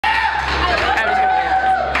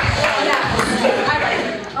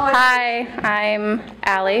Hi, I'm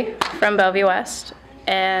Allie from Bellevue West,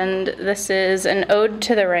 and this is an ode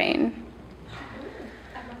to the rain.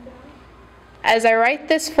 As I write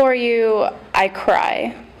this for you, I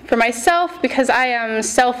cry. For myself, because I am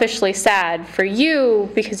selfishly sad. For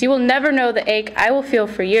you, because you will never know the ache I will feel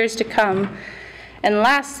for years to come. And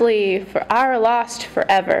lastly, for our lost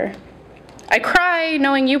forever. I cry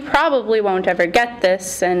knowing you probably won't ever get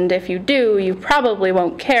this, and if you do, you probably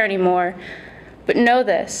won't care anymore. But know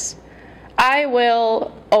this, I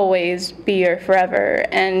will always be your forever,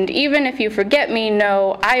 and even if you forget me,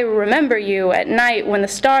 know I remember you at night when the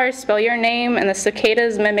stars spell your name and the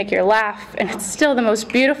cicadas mimic your laugh, and it's still the most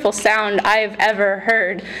beautiful sound I've ever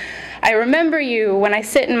heard. I remember you when I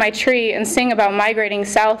sit in my tree and sing about migrating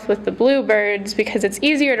south with the bluebirds, because it's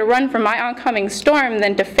easier to run from my oncoming storm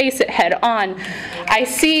than to face it head on. I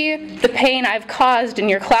see the pain I've caused in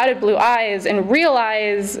your clouded blue eyes and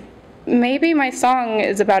realize maybe my song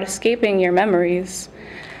is about escaping your memories.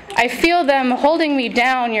 I feel them holding me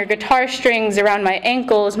down, your guitar strings around my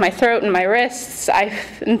ankles, my throat, and my wrists.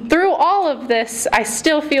 And through all of this, I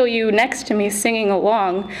still feel you next to me singing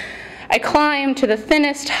along. I climb to the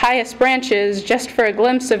thinnest, highest branches just for a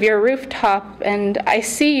glimpse of your rooftop, and I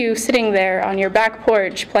see you sitting there on your back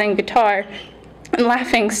porch playing guitar and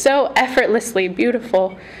laughing so effortlessly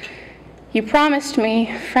beautiful. You promised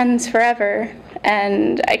me friends forever,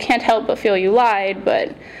 and I can't help but feel you lied,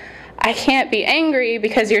 but I can't be angry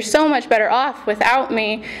because you're so much better off without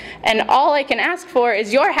me, and all I can ask for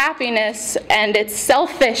is your happiness, and it's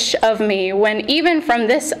selfish of me when even from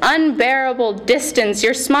this unbearable distance,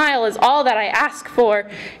 your smile is all that I ask for.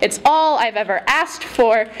 It's all I've ever asked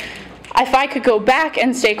for. If I could go back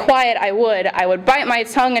and stay quiet, I would. I would bite my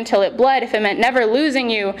tongue until it bled if it meant never losing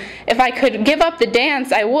you. If I could give up the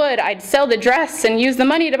dance, I would. I'd sell the dress and use the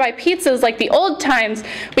money to buy pizzas like the old times.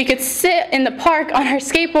 We could sit in the park on our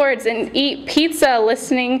skateboards and eat pizza,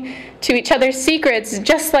 listening to each other's secrets,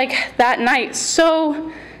 just like that night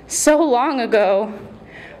so long ago.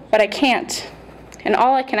 But I can't. And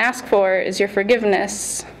all I can ask for is your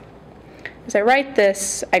forgiveness. As I write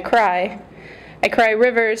this, I cry. I cry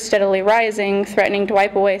rivers steadily rising, threatening to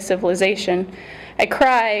wipe away civilization. I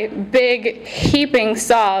cry big, heaping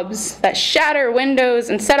sobs that shatter windows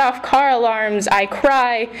and set off car alarms. I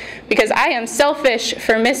cry because I am selfish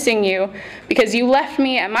for missing you, because you left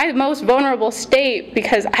me at my most vulnerable state,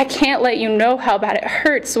 because I can't let you know how bad it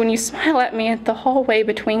hurts when you smile at me at the hallway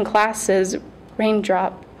between classes,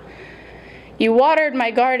 raindrop. You watered my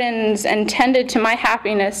gardens and tended to my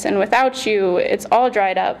happiness, and without you, it's all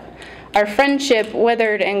dried up. Our friendship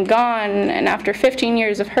withered and gone, and after 15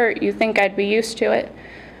 years of hurt, you think I'd be used to it.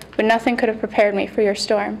 But nothing could have prepared me for your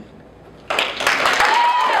storm.